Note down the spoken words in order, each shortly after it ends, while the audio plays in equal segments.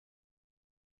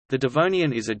The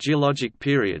Devonian is a geologic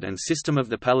period and system of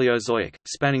the Paleozoic,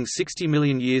 spanning 60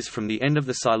 million years from the end of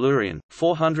the Silurian,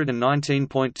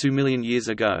 419.2 million years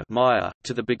ago Maya,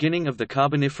 to the beginning of the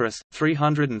Carboniferous,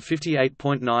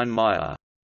 358.9 Maya.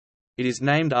 It is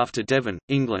named after Devon,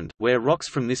 England, where rocks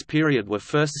from this period were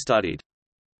first studied.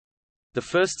 The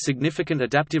first significant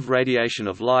adaptive radiation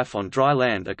of life on dry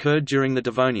land occurred during the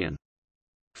Devonian.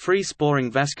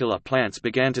 Free-sporing vascular plants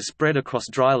began to spread across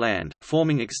dry land,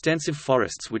 forming extensive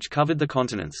forests which covered the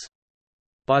continents.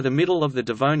 By the middle of the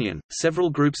Devonian, several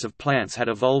groups of plants had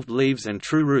evolved leaves and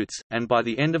true roots, and by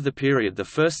the end of the period the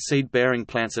first seed-bearing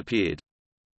plants appeared.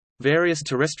 Various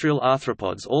terrestrial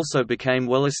arthropods also became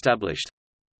well established.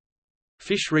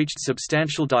 Fish reached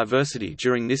substantial diversity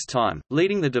during this time,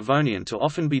 leading the Devonian to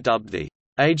often be dubbed the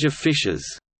Age of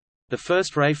Fishes. The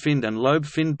first ray-finned and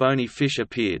lobe-finned bony fish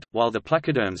appeared, while the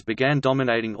placoderms began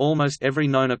dominating almost every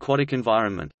known aquatic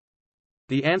environment.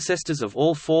 The ancestors of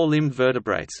all four-limbed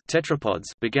vertebrates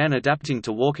tetrapods began adapting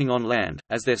to walking on land,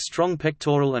 as their strong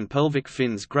pectoral and pelvic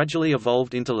fins gradually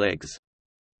evolved into legs.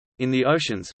 In the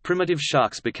oceans, primitive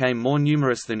sharks became more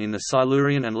numerous than in the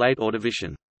Silurian and late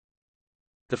Ordovician.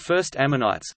 The first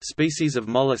ammonites, species of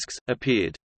mollusks,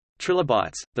 appeared.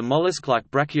 Trilobites, the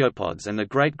mollusk-like brachiopods and the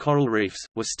great coral reefs,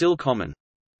 were still common.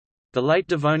 The Late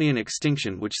Devonian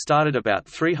extinction, which started about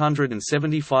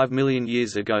 375 million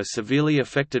years ago, severely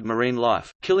affected marine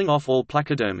life, killing off all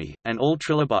placodermi, and all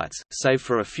trilobites, save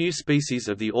for a few species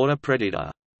of the order Predator.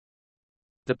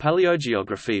 The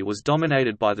paleogeography was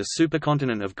dominated by the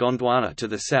supercontinent of Gondwana to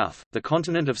the south, the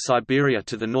continent of Siberia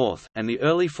to the north, and the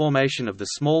early formation of the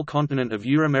small continent of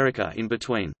Euramerica in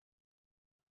between.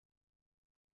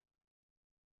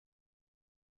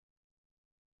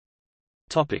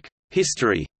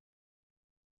 History.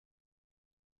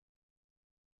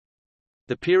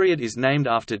 The period is named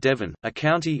after Devon, a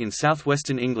county in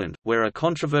southwestern England, where a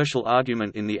controversial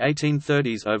argument in the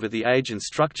 1830s over the age and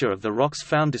structure of the rocks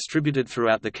found distributed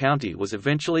throughout the county was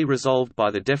eventually resolved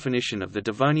by the definition of the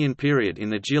Devonian period in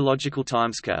the geological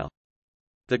timescale.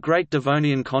 The Great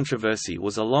Devonian Controversy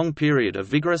was a long period of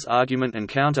vigorous argument and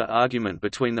counter-argument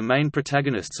between the main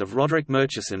protagonists of Roderick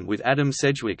Murchison with Adam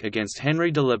Sedgwick against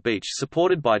Henry de la Beach,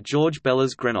 supported by George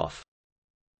Bellers Greenough.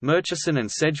 Murchison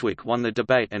and Sedgwick won the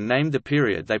debate and named the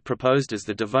period they proposed as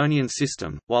the Devonian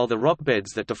system. While the rock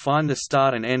beds that define the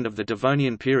start and end of the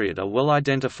Devonian period are well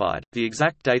identified, the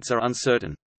exact dates are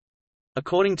uncertain.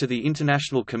 According to the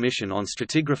International Commission on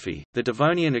Stratigraphy, the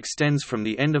Devonian extends from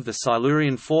the end of the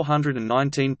Silurian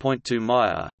 419.2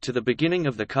 Maya, to the beginning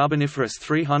of the Carboniferous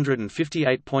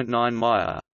 358.9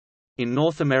 Maya. In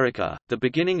North America, the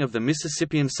beginning of the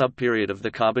Mississippian subperiod of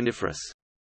the Carboniferous.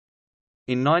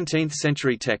 In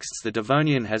 19th-century texts the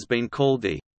Devonian has been called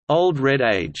the Old Red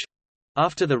Age,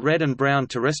 after the red and brown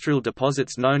terrestrial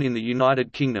deposits known in the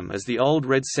United Kingdom as the Old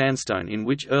Red Sandstone in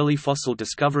which early fossil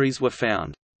discoveries were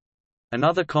found.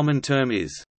 Another common term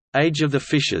is, Age of the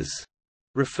Fishes,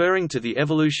 referring to the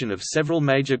evolution of several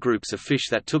major groups of fish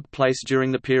that took place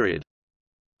during the period.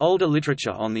 Older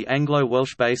literature on the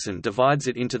Anglo-Welsh basin divides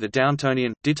it into the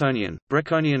Downtonian, Dittonian,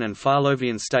 Breconian and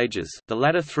Farlovian stages, the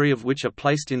latter three of which are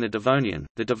placed in the Devonian.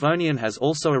 The Devonian has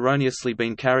also erroneously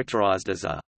been characterized as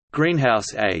a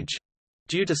greenhouse age.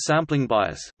 Due to sampling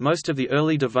bias, most of the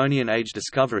early Devonian age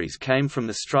discoveries came from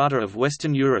the strata of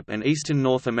Western Europe and Eastern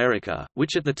North America,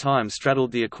 which at the time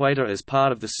straddled the equator as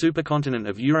part of the supercontinent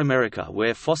of Euramerica,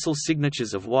 where fossil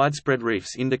signatures of widespread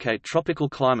reefs indicate tropical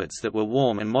climates that were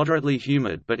warm and moderately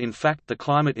humid, but in fact the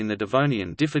climate in the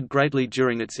Devonian differed greatly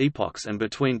during its epochs and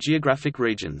between geographic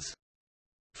regions.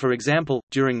 For example,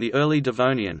 during the early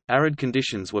Devonian, arid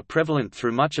conditions were prevalent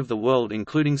through much of the world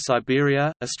including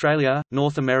Siberia, Australia,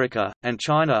 North America, and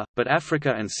China, but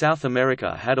Africa and South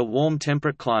America had a warm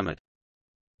temperate climate.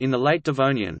 In the late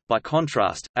Devonian, by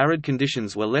contrast, arid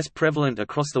conditions were less prevalent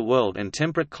across the world and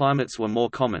temperate climates were more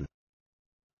common.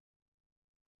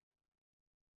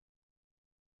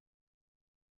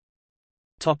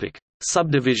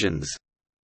 Subdivisions.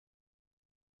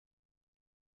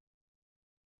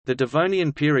 The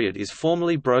Devonian period is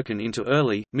formally broken into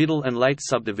early, middle and late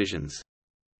subdivisions.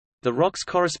 The rocks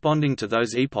corresponding to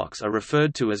those epochs are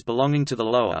referred to as belonging to the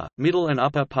lower, middle and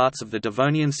upper parts of the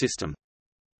Devonian system.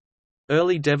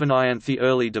 Early Devonian. The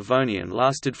early Devonian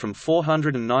lasted from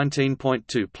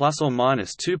 419.2 plus or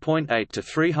minus 2.8 to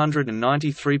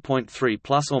 393.3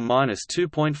 plus or minus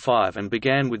 2.5 and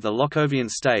began with the Lochovian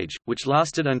stage, which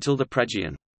lasted until the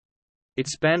Phrygian. It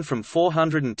spanned from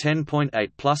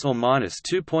 410.8 plus or minus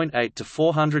 2.8 to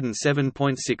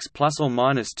 407.6 plus or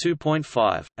minus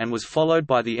 2.5, and was followed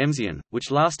by the Emsian,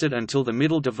 which lasted until the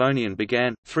Middle Devonian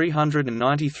began,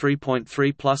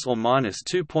 393.3 plus or minus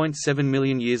 2.7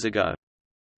 million years ago.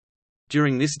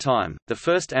 During this time, the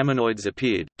first ammonoids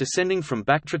appeared, descending from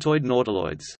bactritoid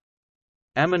nautiloids.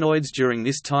 Ammonoids during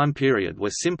this time period were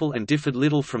simple and differed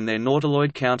little from their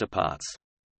nautiloid counterparts.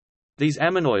 These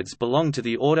ammonoids belong to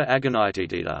the order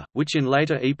Agoniatidida, which in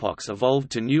later epochs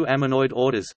evolved to new ammonoid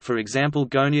orders, for example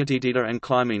Goniatidida and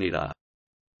Clymenida.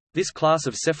 This class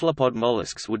of cephalopod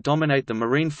mollusks would dominate the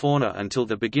marine fauna until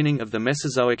the beginning of the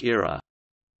Mesozoic era.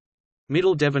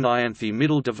 Middle Devonian. The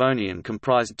Middle Devonian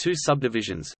comprised two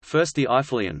subdivisions, first the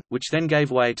Eifelian, which then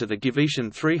gave way to the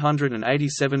Givetian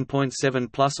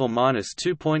 387.7 plus or minus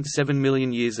 2.7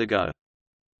 million years ago.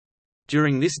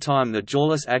 During this time the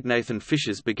jawless agnathan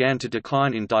fishes began to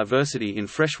decline in diversity in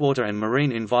freshwater and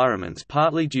marine environments,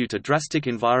 partly due to drastic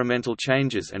environmental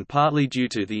changes and partly due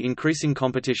to the increasing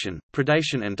competition,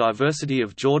 predation and diversity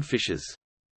of jawed fishes.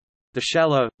 The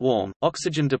shallow, warm,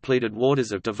 oxygen-depleted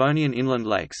waters of Devonian inland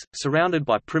lakes, surrounded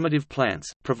by primitive plants,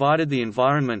 provided the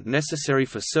environment necessary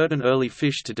for certain early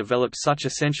fish to develop such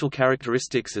essential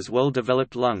characteristics as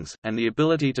well-developed lungs, and the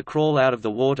ability to crawl out of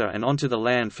the water and onto the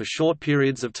land for short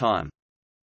periods of time.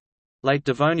 Late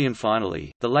Devonian.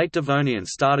 Finally, the Late Devonian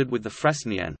started with the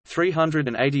Frasnian,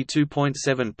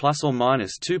 382.7 plus or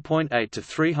minus 2.8 to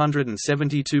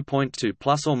 372.2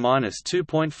 plus or minus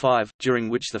 2.5, during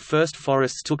which the first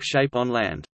forests took shape on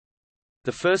land.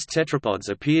 The first tetrapods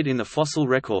appeared in the fossil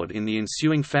record in the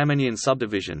ensuing Famennian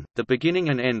subdivision, the beginning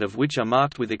and end of which are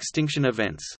marked with extinction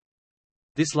events.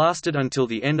 This lasted until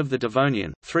the end of the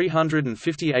Devonian,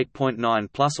 358.9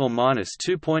 plus or minus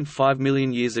 2.5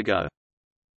 million years ago.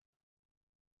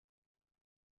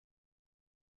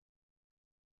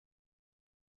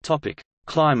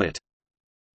 Climate.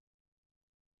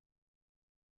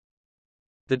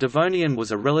 The Devonian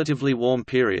was a relatively warm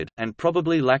period, and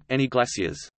probably lacked any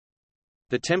glaciers.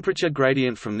 The temperature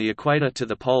gradient from the equator to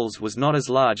the poles was not as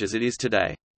large as it is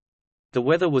today. The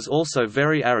weather was also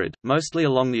very arid, mostly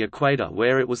along the equator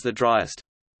where it was the driest.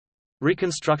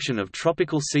 Reconstruction of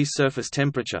tropical sea surface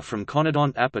temperature from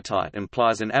conodont apatite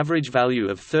implies an average value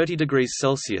of 30 degrees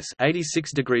Celsius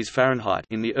 (86 degrees Fahrenheit)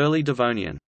 in the early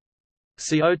Devonian.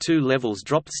 CO2 levels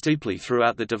dropped steeply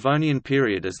throughout the Devonian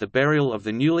period as the burial of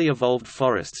the newly evolved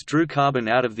forests drew carbon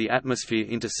out of the atmosphere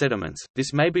into sediments.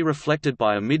 This may be reflected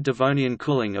by a mid-Devonian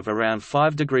cooling of around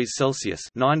 5 degrees Celsius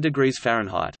 (9 degrees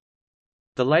Fahrenheit).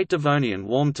 The Late Devonian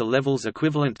warmed to levels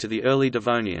equivalent to the early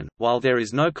Devonian. While there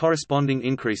is no corresponding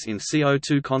increase in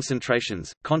CO2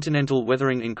 concentrations, continental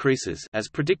weathering increases as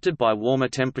predicted by warmer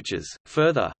temperatures.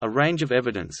 Further, a range of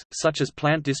evidence, such as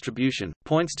plant distribution,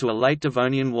 points to a Late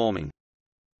Devonian warming.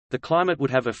 The climate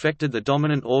would have affected the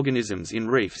dominant organisms in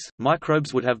reefs.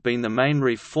 Microbes would have been the main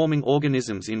reef-forming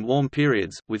organisms in warm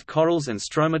periods, with corals and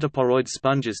stromatoporoid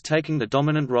sponges taking the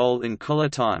dominant role in cooler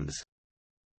times.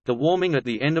 The warming at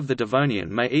the end of the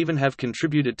Devonian may even have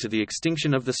contributed to the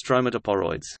extinction of the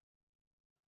stromatoporoids.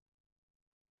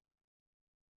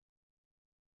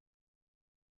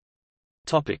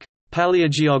 Topic: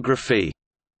 Paleogeography.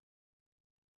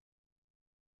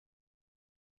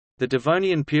 The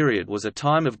Devonian period was a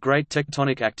time of great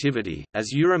tectonic activity,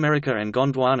 as Euramerica and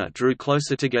Gondwana drew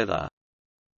closer together.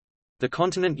 The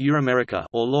continent Euramerica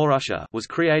or Laurussia was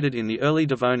created in the early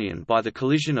Devonian by the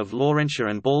collision of Laurentia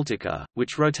and Baltica,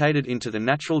 which rotated into the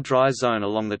natural dry zone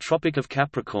along the Tropic of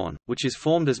Capricorn, which is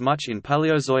formed as much in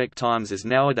Paleozoic times as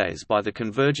nowadays by the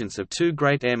convergence of two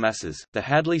great air masses, the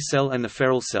Hadley cell and the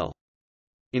Ferrel cell.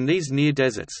 In these near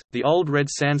deserts, the old red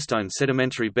sandstone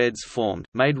sedimentary beds formed,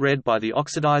 made red by the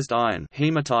oxidized iron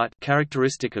hematite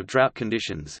characteristic of drought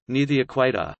conditions. Near the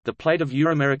equator, the plate of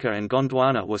Euramerica and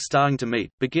Gondwana were starting to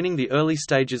meet, beginning the early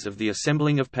stages of the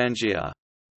assembling of Pangaea.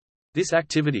 This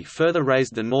activity further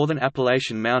raised the northern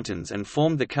Appalachian Mountains and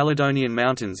formed the Caledonian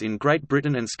Mountains in Great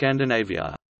Britain and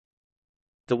Scandinavia.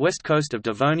 The west coast of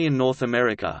Devonian North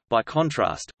America, by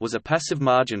contrast, was a passive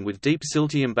margin with deep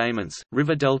silty embayments,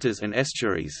 river deltas and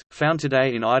estuaries, found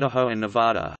today in Idaho and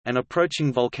Nevada. An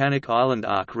approaching volcanic island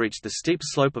arc reached the steep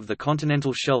slope of the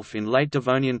continental shelf in late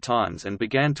Devonian times and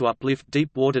began to uplift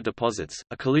deep water deposits,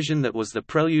 a collision that was the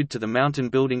prelude to the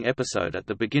mountain-building episode at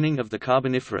the beginning of the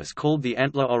Carboniferous called the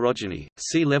Antler orogeny.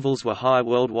 Sea levels were high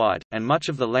worldwide, and much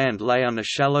of the land lay under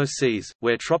shallow seas,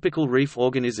 where tropical reef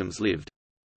organisms lived.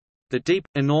 The deep,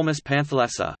 enormous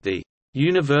Panthalassa, the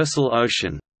universal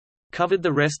ocean, covered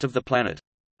the rest of the planet.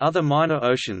 Other minor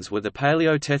oceans were the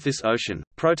Paleo-Tethys Ocean,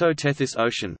 Proto-Tethys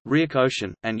Ocean, Rheic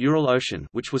Ocean, and Ural Ocean,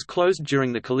 which was closed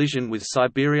during the collision with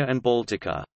Siberia and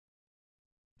Baltica.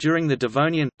 During the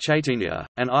Devonian, Chaytenia,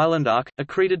 an island arc,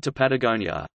 accreted to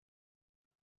Patagonia.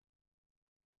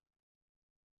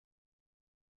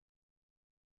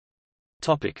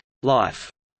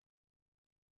 Life.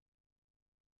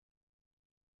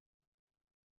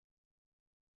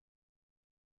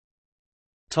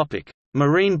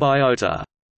 Marine biota.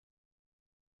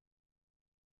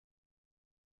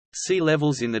 Sea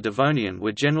levels in the Devonian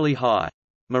were generally high.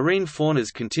 Marine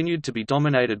faunas continued to be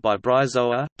dominated by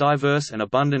bryozoa, diverse and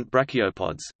abundant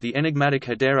brachiopods, the enigmatic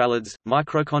hederellids,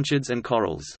 microconchids and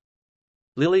corals.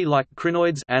 Lily-like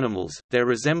crinoids animals, their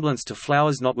resemblance to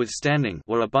flowers notwithstanding,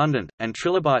 were abundant, and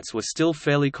trilobites were still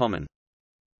fairly common.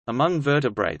 Among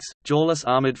vertebrates, jawless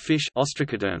armored fish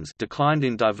ostracoderms declined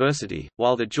in diversity,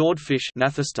 while the jawed fish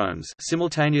gnathostomes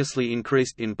simultaneously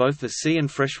increased in both the sea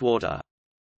and fresh water.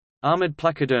 Armored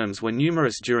placoderms were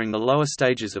numerous during the lower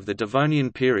stages of the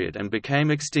Devonian period and became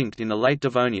extinct in the Late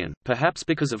Devonian, perhaps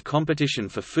because of competition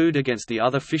for food against the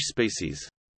other fish species.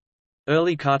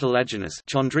 Early cartilaginous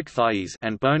chondrichthyes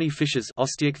and bony fishes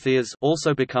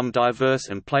also become diverse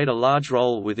and played a large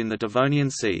role within the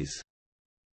Devonian seas.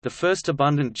 The first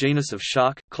abundant genus of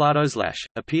shark, Cladoslash,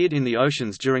 appeared in the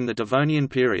oceans during the Devonian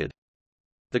period.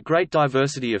 The great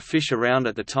diversity of fish around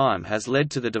at the time has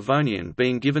led to the Devonian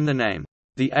being given the name,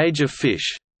 the Age of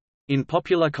Fish, in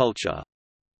popular culture.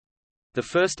 The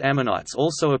first ammonites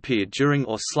also appeared during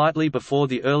or slightly before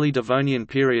the early Devonian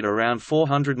period around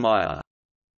 400 Maya.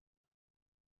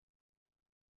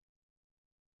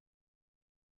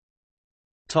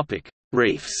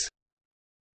 Reefs.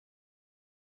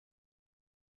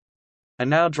 A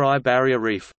now dry barrier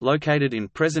reef, located in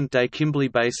present-day Kimberley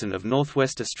Basin of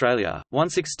northwest Australia,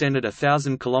 once extended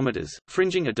 1,000 kilometres,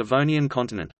 fringing a Devonian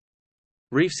continent.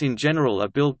 Reefs in general are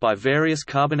built by various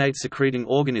carbonate-secreting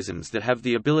organisms that have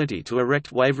the ability to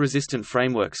erect wave-resistant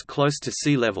frameworks close to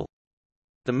sea level.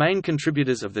 The main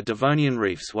contributors of the Devonian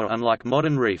reefs were unlike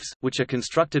modern reefs, which are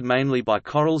constructed mainly by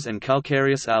corals and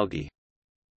calcareous algae.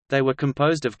 They were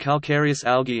composed of calcareous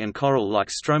algae and coral like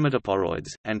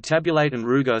stromatoporoids, and tabulate and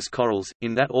rugose corals,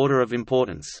 in that order of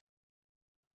importance.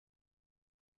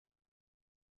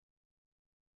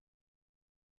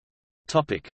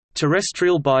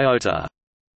 Terrestrial biota.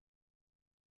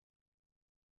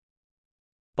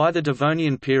 By the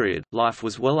Devonian period, life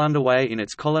was well underway in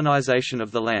its colonization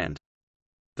of the land.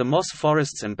 The moss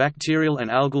forests and bacterial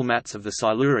and algal mats of the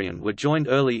Silurian were joined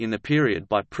early in the period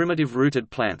by primitive rooted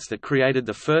plants that created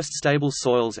the first stable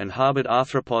soils and harbored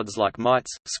arthropods like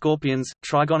mites, scorpions,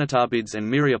 trigonotarbids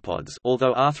and myriapods,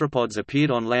 although arthropods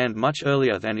appeared on land much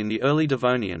earlier than in the early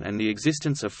Devonian, and the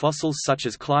existence of fossils such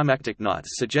as climactic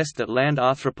knights suggest that land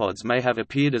arthropods may have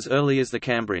appeared as early as the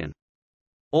Cambrian.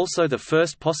 Also, the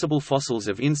first possible fossils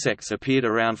of insects appeared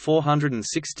around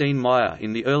 416 Maya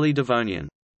in the early Devonian.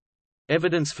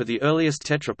 Evidence for the earliest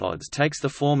tetrapods takes the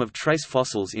form of trace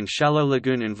fossils in shallow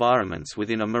lagoon environments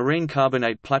within a marine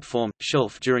carbonate platform,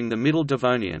 shelf during the Middle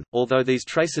Devonian, although these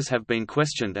traces have been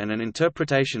questioned and an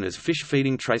interpretation as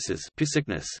fish-feeding traces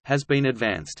has been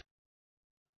advanced.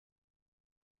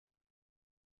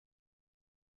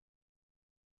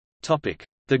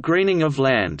 The greening of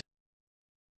land.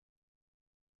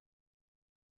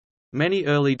 Many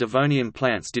early Devonian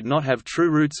plants did not have true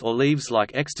roots or leaves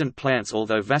like extant plants,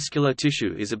 although vascular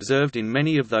tissue is observed in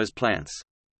many of those plants.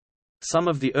 Some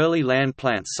of the early land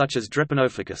plants such as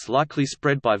Drepanophycus likely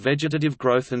spread by vegetative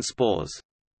growth and spores.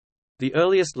 The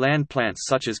earliest land plants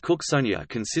such as Cooksonia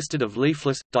consisted of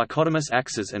leafless, dichotomous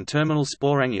axes and terminal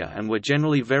sporangia and were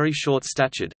generally very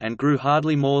short-statured, and grew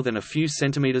hardly more than a few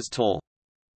centimeters tall.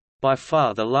 By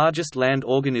far the largest land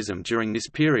organism during this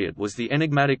period was the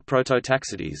enigmatic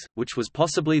Prototaxides, which was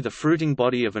possibly the fruiting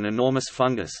body of an enormous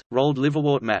fungus, rolled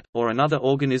liverwort mat, or another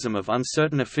organism of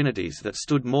uncertain affinities that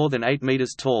stood more than 8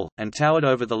 meters tall, and towered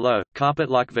over the low,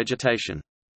 carpet-like vegetation.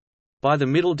 By the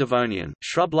Middle Devonian,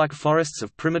 shrub-like forests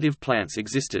of primitive plants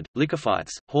existed,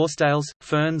 lycophytes, horsetails,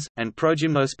 ferns, and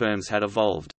progymnosperms had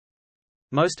evolved.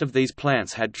 Most of these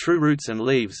plants had true roots and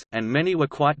leaves, and many were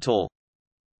quite tall.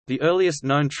 The earliest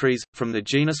known trees, from the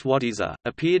genus Wattieza,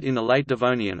 appeared in the Late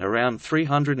Devonian around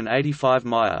 385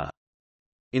 Maya.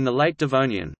 In the Late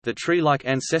Devonian, the tree-like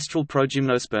ancestral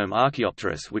Progymnosperm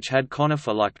Archaeopteris, which had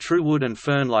conifer-like true wood and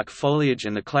fern-like foliage,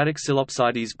 and the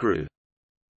Cladoxylopsides grew.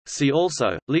 See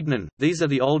also, lignin. These are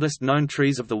the oldest known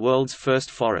trees of the world's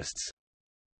first forests.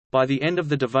 By the end of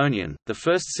the Devonian, the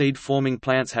first seed-forming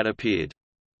plants had appeared.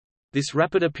 This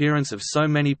rapid appearance of so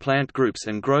many plant groups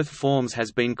and growth forms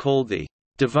has been called the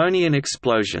Devonian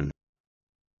explosion.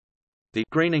 The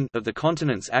greening of the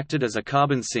continents acted as a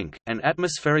carbon sink, and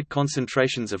atmospheric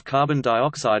concentrations of carbon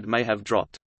dioxide may have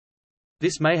dropped.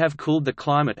 This may have cooled the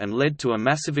climate and led to a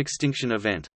massive extinction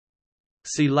event.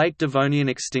 See Late Devonian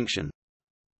extinction.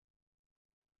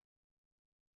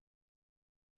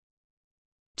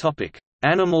 Topic: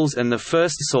 Animals and the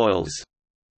first soils.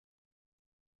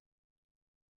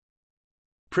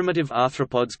 Primitive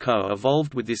arthropods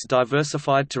co-evolved with this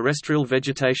diversified terrestrial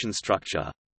vegetation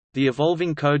structure. The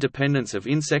evolving co-dependence of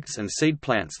insects and seed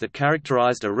plants that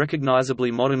characterized a recognizably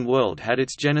modern world had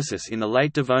its genesis in the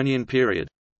Late Devonian period.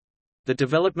 The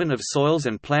development of soils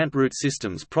and plant root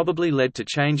systems probably led to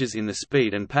changes in the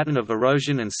speed and pattern of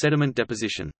erosion and sediment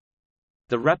deposition.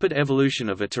 The rapid evolution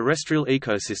of a terrestrial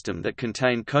ecosystem that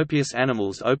contained copious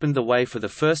animals opened the way for the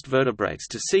first vertebrates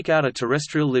to seek out a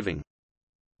terrestrial living.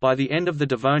 By the end of the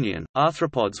Devonian,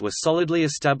 arthropods were solidly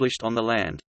established on the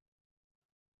land.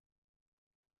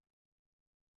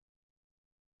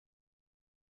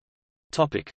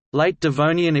 Late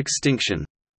Devonian extinction.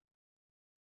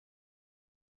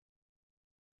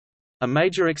 A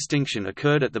major extinction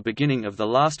occurred at the beginning of the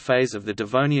last phase of the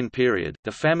Devonian period,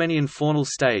 the Famennian faunal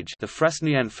stage, the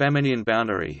Frasnian-Famennian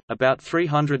boundary, about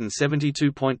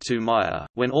 372.2 Mya,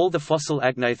 when all the fossil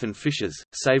agnathan fishes,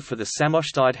 save for the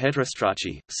Samoschtide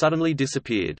heterostraci, suddenly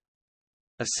disappeared.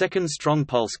 A second strong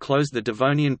pulse closed the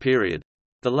Devonian period.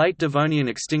 The Late Devonian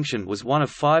extinction was one of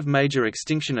 5 major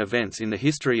extinction events in the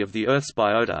history of the Earth's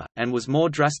biota, and was more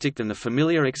drastic than the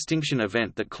familiar extinction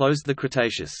event that closed the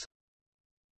Cretaceous.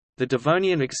 The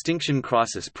Devonian extinction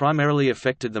crisis primarily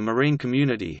affected the marine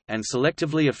community, and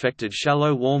selectively affected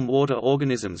shallow warm water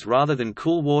organisms rather than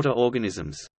cool water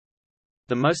organisms.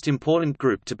 The most important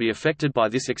group to be affected by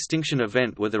this extinction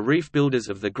event were the reef builders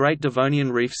of the Great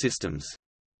Devonian reef systems.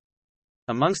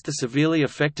 Amongst the severely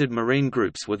affected marine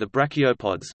groups were the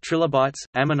brachiopods, trilobites,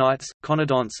 ammonites,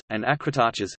 conodonts, and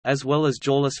acritarchs, as well as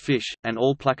jawless fish, and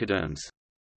all placoderms.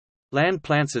 Land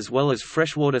plants as well as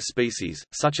freshwater species,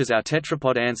 such as our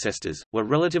tetrapod ancestors, were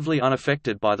relatively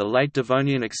unaffected by the Late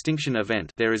Devonian extinction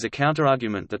event. There is a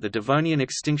counterargument that the Devonian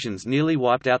extinctions nearly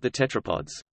wiped out the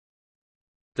tetrapods.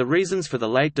 The reasons for the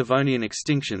Late Devonian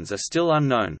extinctions are still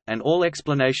unknown, and all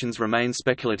explanations remain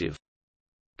speculative.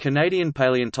 Canadian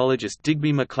paleontologist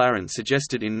Digby McLaren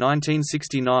suggested in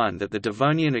 1969 that the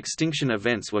Devonian extinction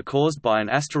events were caused by an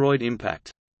asteroid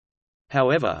impact.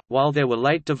 However, while there were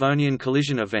late Devonian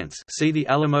collision events, see the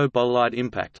Alamo bolide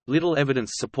impact, little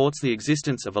evidence supports the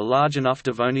existence of a large enough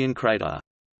Devonian crater.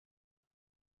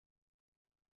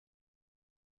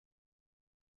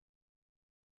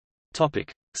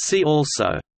 Topic: See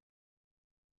also: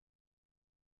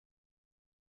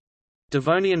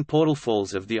 Devonian portal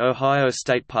falls of the Ohio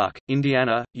State Park,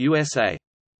 Indiana, USA.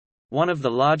 One of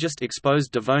the largest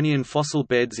exposed Devonian fossil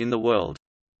beds in the world.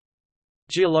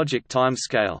 Geologic time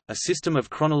scale, a system of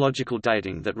chronological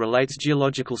dating that relates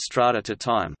geological strata to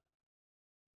time.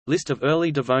 List of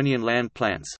early Devonian land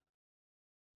plants.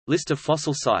 List of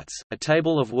fossil sites, a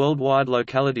table of worldwide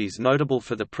localities notable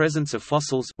for the presence of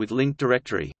fossils with linked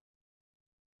directory.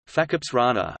 Phacops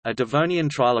rana, a Devonian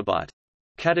trilobite.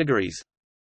 Categories.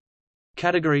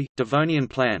 Category: Devonian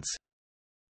plants.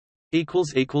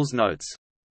 Notes